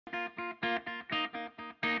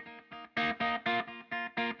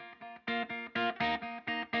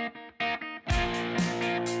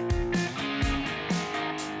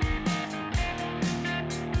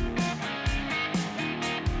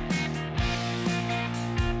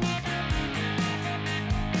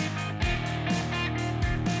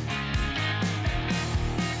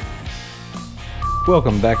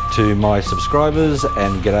Welcome back to my subscribers,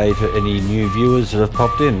 and g'day to any new viewers that have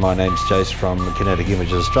popped in. My name's Jace from Kinetic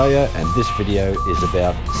Images Australia, and this video is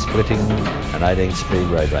about splitting an 18-speed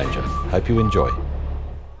Road Ranger. Hope you enjoy.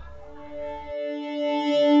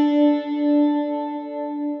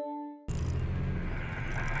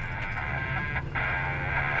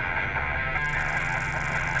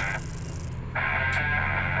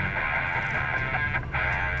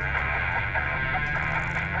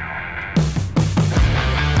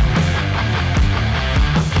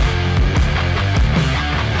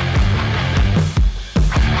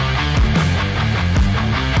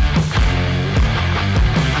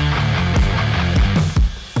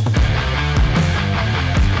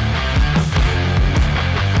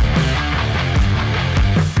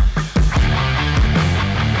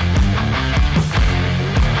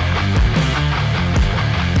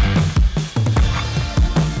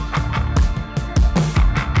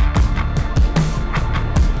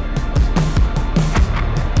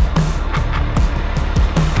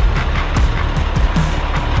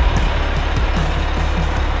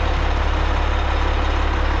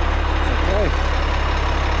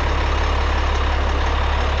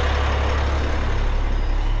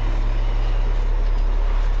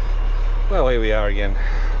 Well, here we are again.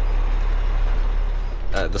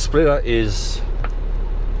 The splitter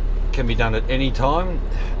can be done at any time.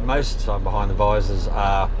 Most of the time behind the visors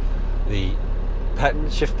are the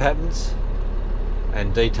shift patterns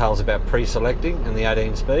and details about pre-selecting in the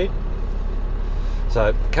 18 speed.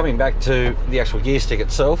 So coming back to the actual gear stick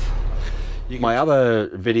itself, my other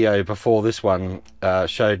video before this one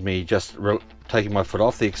showed me just taking my foot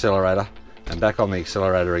off the accelerator and back on the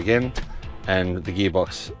accelerator again, and the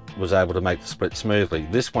gearbox was able to make the split smoothly.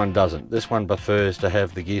 This one doesn't. This one prefers to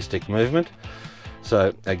have the gear stick movement.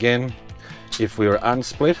 So again, if we were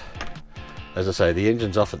unsplit, as I say, the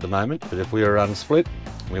engine's off at the moment, but if we were unsplit,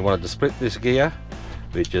 we wanted to split this gear,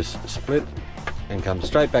 we just split and come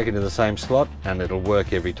straight back into the same slot, and it'll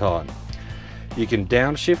work every time. You can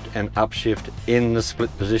downshift and upshift in the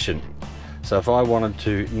split position. So if I wanted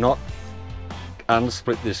to not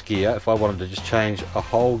unsplit this gear, if I wanted to just change a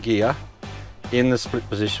whole gear in the split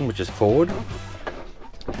position, which is forward,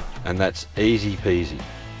 and that's easy peasy.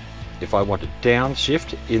 If I want to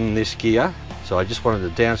downshift in this gear, so I just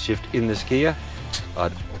wanted to downshift in this gear,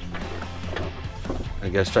 I'd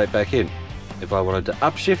go straight back in. If I wanted to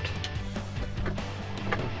upshift,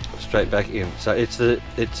 straight back in. So it's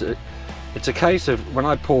a case of when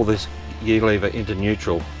I pull this gear lever into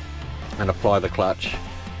neutral and apply the clutch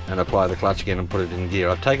again and put it in gear,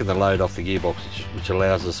 I've taken the load off the gearbox, which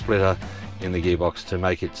allows the splitter in the gearbox to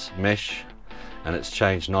make its mesh, and it's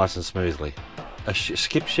changed nice and smoothly. A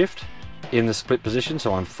skip shift in the split position,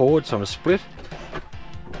 so I'm forward, so I'm a split,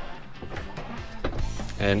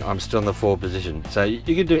 and I'm still in the forward position. So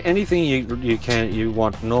you can do anything you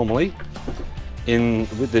want normally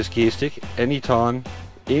with this gear stick, anytime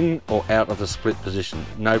in or out of the split position,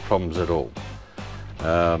 no problems at all.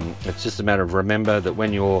 It's just a matter of remember that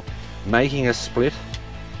when you're making a split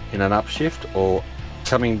in an upshift or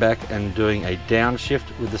coming back and doing a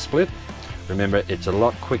downshift with the split, remember it's a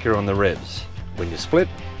lot quicker on the revs. When you split,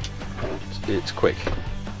 it's quick.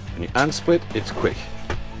 When you unsplit, it's quick.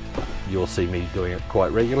 You'll see me doing it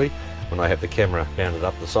quite regularly when I have the camera mounted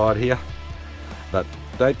up the side here. But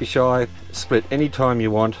don't be shy, split anytime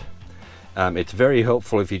you want. It's very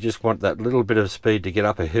helpful if you just want that little bit of speed to get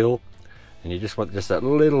up a hill and you just want just that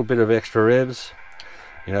little bit of extra revs.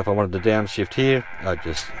 You know, if I wanted to downshift here, I'd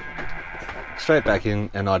just straight back in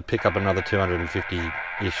and I'd pick up another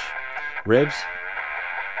 250-ish revs,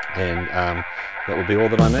 and that would be all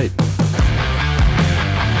that I need.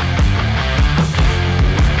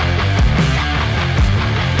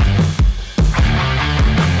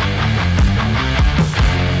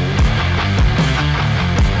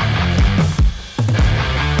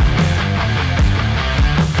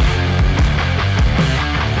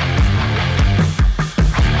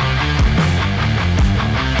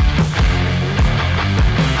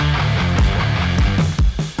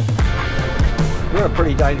 A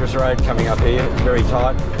pretty dangerous road coming up here, it's very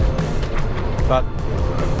tight, but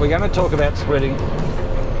we're going to talk about splitting,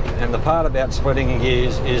 and the part about splitting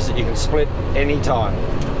gears is that you can split any time,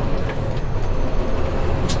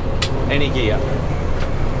 any gear.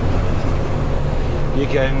 You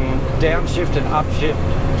can downshift and upshift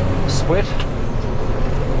split.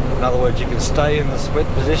 In other words, you can stay in the split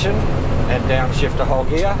position and downshift a whole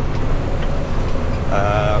gear.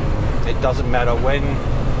 It doesn't matter when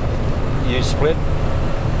you split.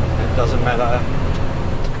 It doesn't matter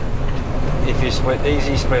if you split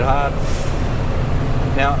easy, split hard.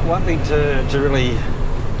 Now, one thing to really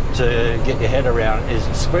to get your head around is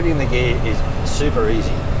splitting the gear is super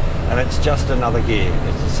easy, and it's just another gear.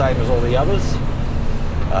 It's the same as all the others.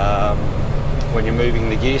 When you're moving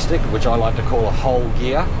the gear stick, which I like to call a whole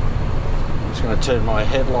gear. I'm just going to turn my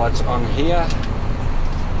headlights on here,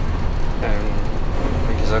 and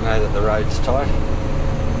because I know that the road's tight.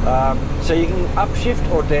 So you can upshift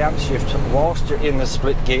or downshift whilst you're in the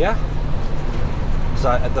split gear. So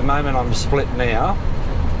at the moment I'm split now,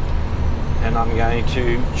 and I'm going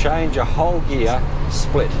to change a whole gear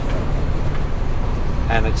split.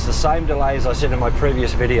 And it's the same delay as I said in my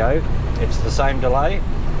previous video. It's the same delay.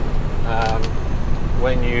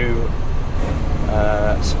 When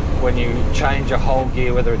you change a whole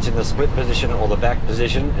gear, whether it's in the split position or the back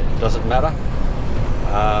position, it doesn't matter.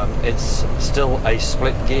 It's still a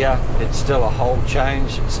split gear, it's still a whole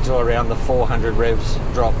change, it's still around the 400 revs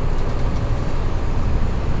drop.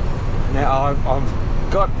 Now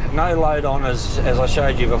I've got no load on as I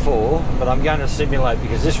showed you before, but I'm going to simulate,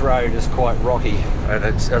 because this road is quite rocky, and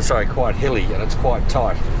it's quite hilly, and it's quite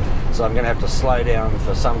tight. So I'm going to have to slow down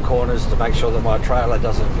for some corners to make sure that my trailer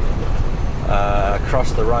doesn't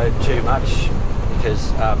cross the road too much,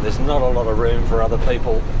 because there's not a lot of room for other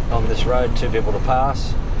people on this road, 2 people to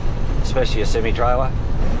pass, especially a semi-trailer.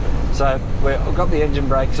 So we've got the engine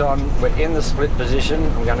brakes on, we're in the split position.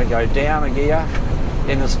 I'm going to go down a gear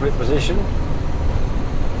in the split position,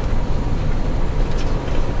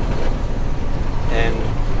 and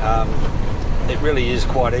it really is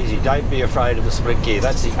quite easy. Don't be afraid of the split gear.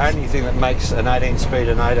 That's the only thing that makes an 18 speed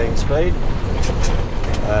an 18 speed.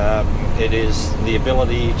 It is the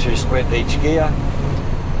ability to split each gear.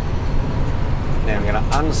 Now I'm going to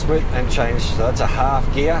unsplit and change, so that's a half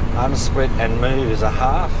gear. Unsplit and move is a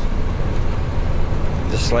half.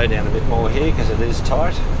 Just slow down a bit more here because it is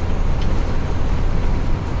tight.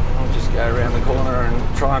 I'll just go around the corner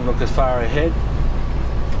and try and look as far ahead.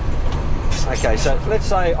 Okay, so let's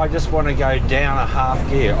say I just want to go down a half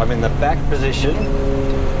gear. I'm in the back position,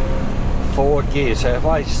 forward gear. So if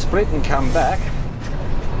I split and come back,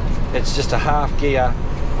 it's just a half gear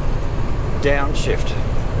downshift.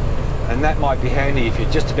 And that might be handy if you're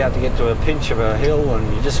just about to get to a pinch of a hill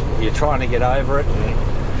and you're trying to get over it and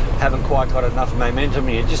haven't quite got enough momentum,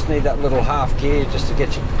 and you just need that little half gear just to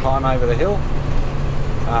get you to climb over the hill.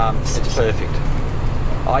 It's perfect.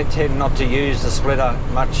 I tend not to use the splitter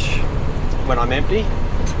much when I'm empty,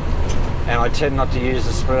 and I tend not to use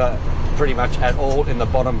the splitter pretty much at all in the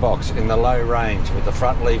bottom box, in the low range with the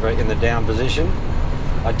front lever in the down position.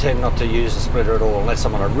 I tend not to use the splitter at all unless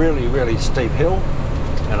I'm on a really, really steep hill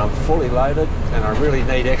and I'm fully loaded and I really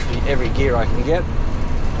need every gear I can get.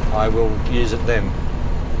 I will use it then.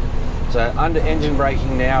 So under engine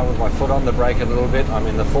braking now, with my foot on the brake a little bit, I'm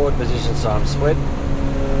in the forward position, so I'm split,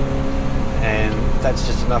 and that's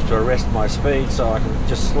just enough to arrest my speed, so I can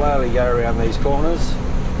just slowly go around these corners.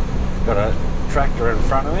 Got a tractor in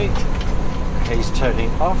front of me, he's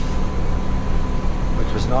turning off,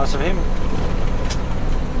 which was nice of him.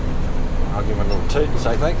 I'll give him a little toot and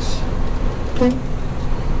say thanks.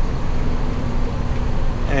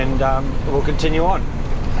 And we'll continue on.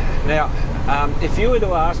 Now, if you were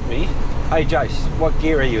to ask me, hey Jace, what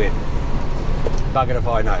gear are you in? Bugger if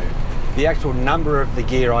I know. The actual number of the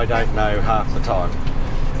gear I don't know half the time.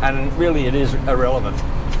 And really it is irrelevant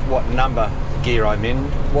what number gear I'm in.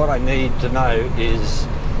 What I need to know is,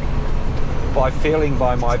 by feeling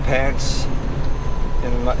by my pants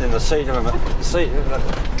in the seat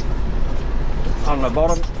on my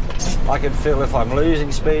bottom, I can feel if I'm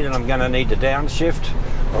losing speed and I'm going to need to downshift,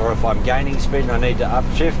 or if I'm gaining speed and I need to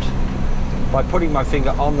upshift. By putting my finger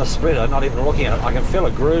on the splitter, not even looking at it, I can feel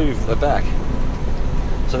a groove at the back.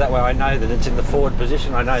 So that way I know that it's in the forward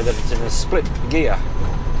position, I know that it's in a split gear.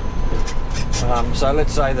 So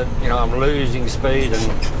let's say that, you know, I'm losing speed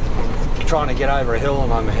and trying to get over a hill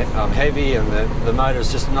and I'm heavy and the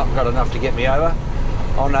motor's just not got enough to get me over.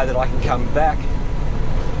 I'll know that I can come back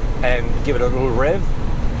and give it a little rev,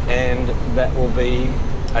 and that will be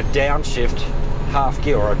a downshift half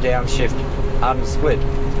gear or a downshift unsplit.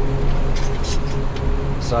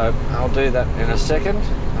 So I'll do that in a second.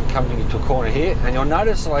 I'm coming into a corner here, and you'll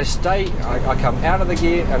notice that I come out of the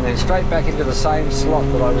gear and then straight back into the same slot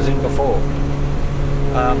that I was in before.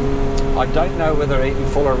 I don't know whether Eaton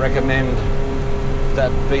Fuller recommend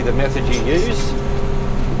that be the method you use.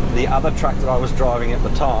 The other truck that I was driving at the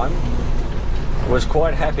time was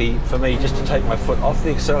quite happy for me just to take my foot off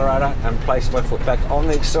the accelerator and place my foot back on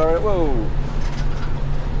the accelerator. Whoa!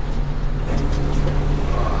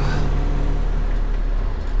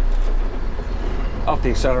 Off the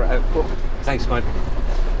accelerator. Oh, thanks, mate.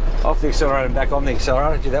 Off the accelerator and back on the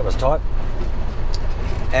accelerator. Gee, that was tight.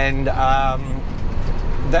 And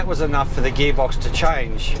that was enough for the gearbox to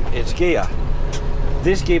change its gear.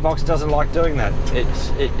 This gearbox doesn't like doing that.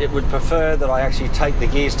 It would prefer that I actually take the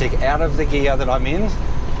gear stick out of the gear that I'm in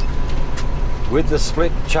with the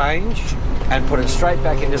split change and put it straight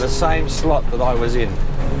back into the same slot that I was in.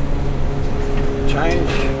 Change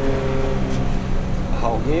the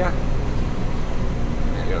whole gear.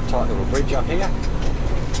 Now you've got a tight little bridge up here.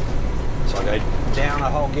 So I go down a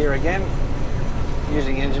whole gear again,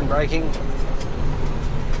 using engine braking.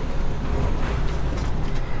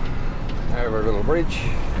 Over a little bridge.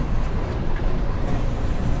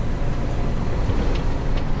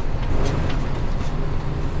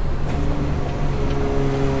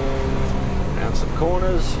 Down some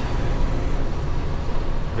corners.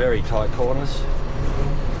 Very tight corners.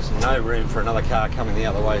 There's no room for another car coming the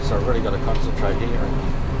other way, so I've really got to concentrate here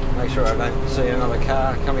and make sure I don't see another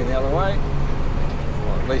car coming the other way.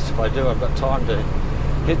 Or at least if I do, I've got time to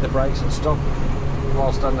hit the brakes and stop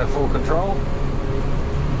whilst under full control.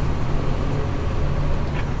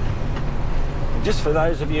 Just for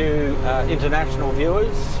those of you international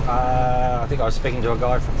viewers, I think I was speaking to a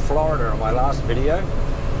guy from Florida on my last video.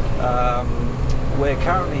 We're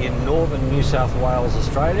currently in northern New South Wales,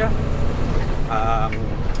 Australia,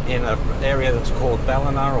 in an area that's called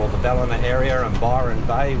Ballina, or the Ballina area, and Byron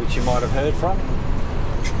Bay, which you might have heard from.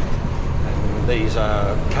 And these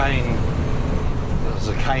are cane, there's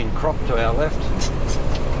a cane crop to our left,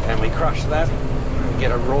 and we crush that and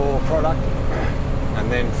get a raw product. And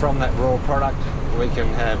then from that raw product we can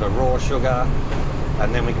have a raw sugar,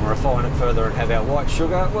 and then we can refine it further and have our white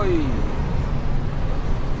sugar. Whee!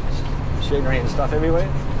 Machinery and stuff everywhere.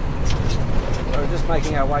 So we're just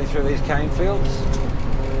making our way through these cane fields,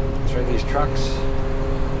 through these trucks.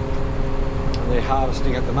 And they're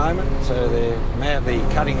harvesting at the moment, so they're madly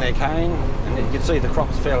cutting their cane, and you can see the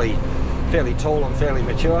crop's fairly tall and fairly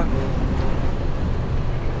mature.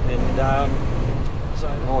 And so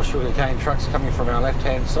more sugarcane trucks coming from our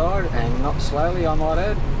left-hand side, and not slowly, I might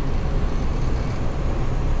add.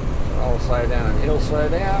 I'll slow down and he'll slow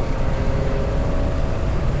down.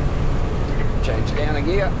 Change down a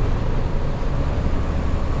gear.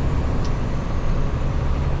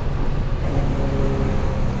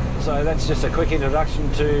 So that's just a quick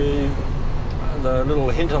introduction to the little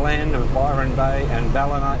hinterland of Byron Bay and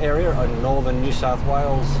Ballina area in northern New South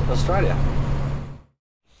Wales, Australia.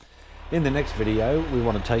 In the next video, we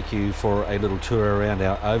want to take you for a little tour around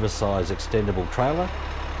our oversized extendable trailer,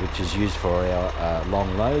 which is used for our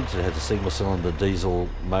long loads. It has a single cylinder diesel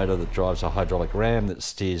motor that drives a hydraulic ram that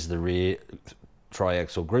steers the rear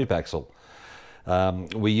triaxle group axle.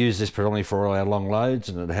 We use this predominantly for all our long loads,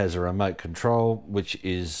 and it has a remote control, which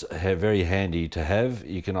is very handy to have.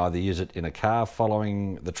 You can either use it in a car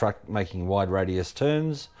following the truck making wide radius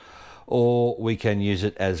turns, or we can use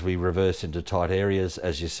it as we reverse into tight areas,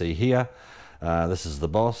 as you see here. This is the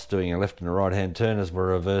boss doing a left and a right hand turn as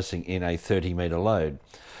we're reversing in a 30-meter load.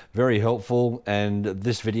 Very helpful, and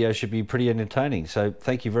this video should be pretty entertaining. So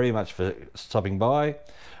thank you very much for stopping by.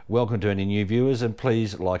 Welcome to any new viewers, and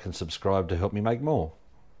please like and subscribe to help me make more.